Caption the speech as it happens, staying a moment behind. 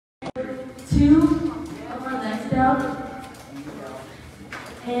two of our legs down,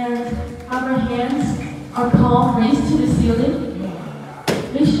 and have our hands, our palm raised to the ceiling.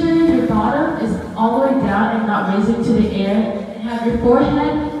 Make sure your bottom is all the way down and not raising to the air, and have your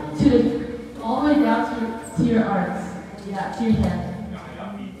forehead all the way down to your arms. Yeah, to your head.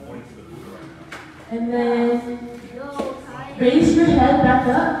 And then raise your head back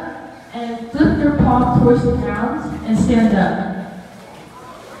up and flip your palm towards the ground and stand up.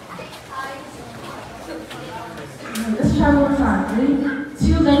 Let's try one more time. Ready?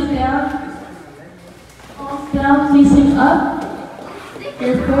 Two legs down, palms down, facing up.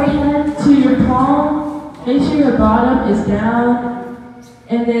 Your forehead to your palm. Make sure your bottom is down.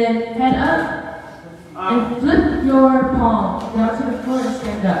 And then head up and flip your palm down to the floor and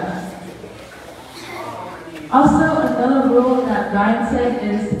stand up. Also, another rule that Ryan said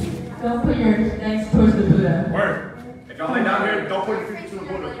is don't put your legs towards the Buddha. Word. If y'all lay down here, don't put your feet to the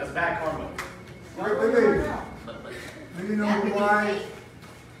Buddha. That's bad karma. Do you know why?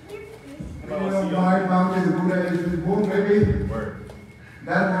 Do you know why Mount the Buddha is his womb, baby? Word.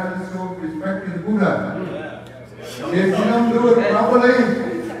 That's how you show respect to the Buddha. If you don't do it properly,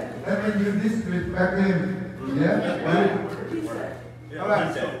 that means you disrespect him. Yeah? All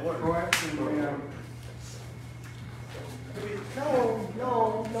right. Go ahead. No.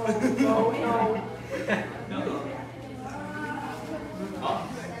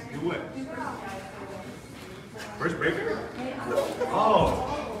 Do it. First breaker?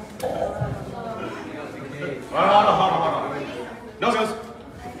 Oh. Hold on. No, guys.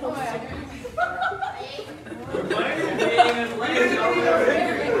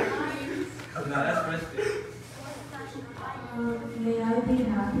 May I be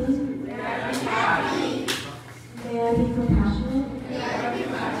happy? May I be compassionate? May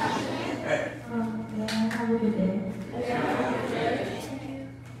I have a good day?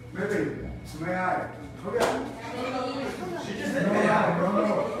 Baby, may I? Okay. No.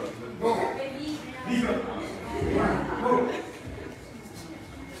 Go.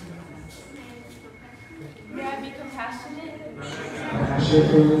 May I be compassionate?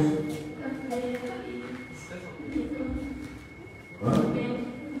 Compassionate.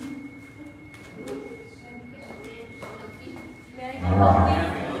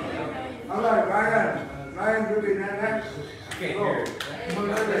 All right, Ryan, you be next. Okay, Go. here.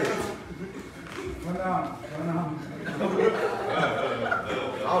 One down.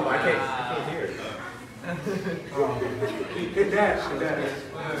 Oh, I can't hear it. Hit that.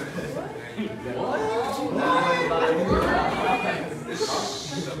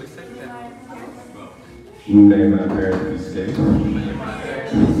 May my parents be safe.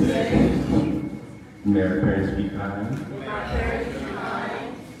 May our parents be kind.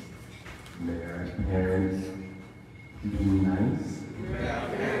 May our parents be nice.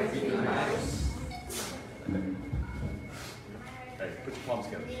 Hey, put your palms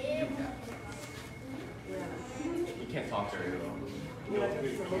together. You can't talk very well.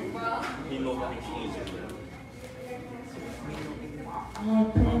 He knows how to easy.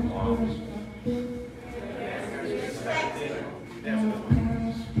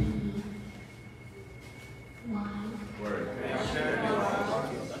 Word.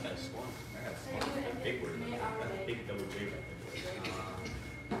 Big word. Big double J right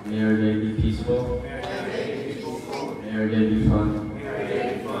there. May our day be peaceful. May our day be fun.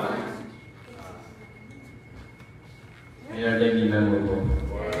 May our day be memorable.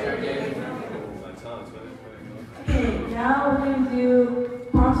 Okay, now we're going to do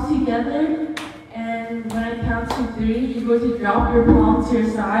palms together, and when I count to 3, you're going to drop your palm to your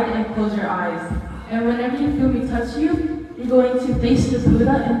side and close your eyes. And whenever you feel me touch you, you're going to face the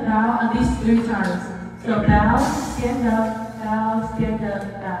Buddha and bow at least 3 times. So bow, stand up, bow, stand up,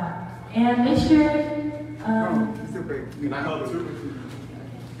 bow. And make sure, Can I help too?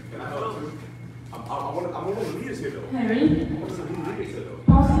 I want to lead us here though. okay, ready? I want to lead us here though.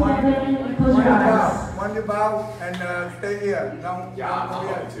 Palms together and close your eyes. One you bow and stay here. Don't Yeah, go I'll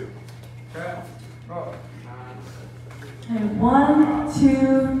here. help you too. Okay. Go. Okay, 1,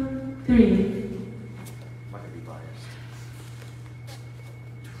 2, 3. Might be biased.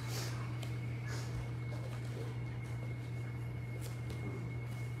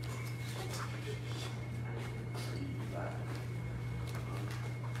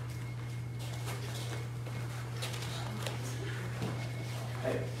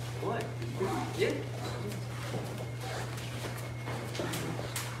 Hey, what? Yeah.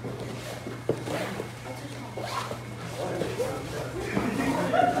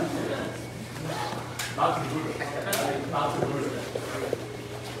 Bow to the Buddha. Bow to the Buddha.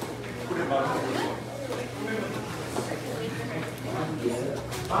 Put it bow to the Buddha.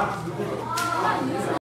 Mark.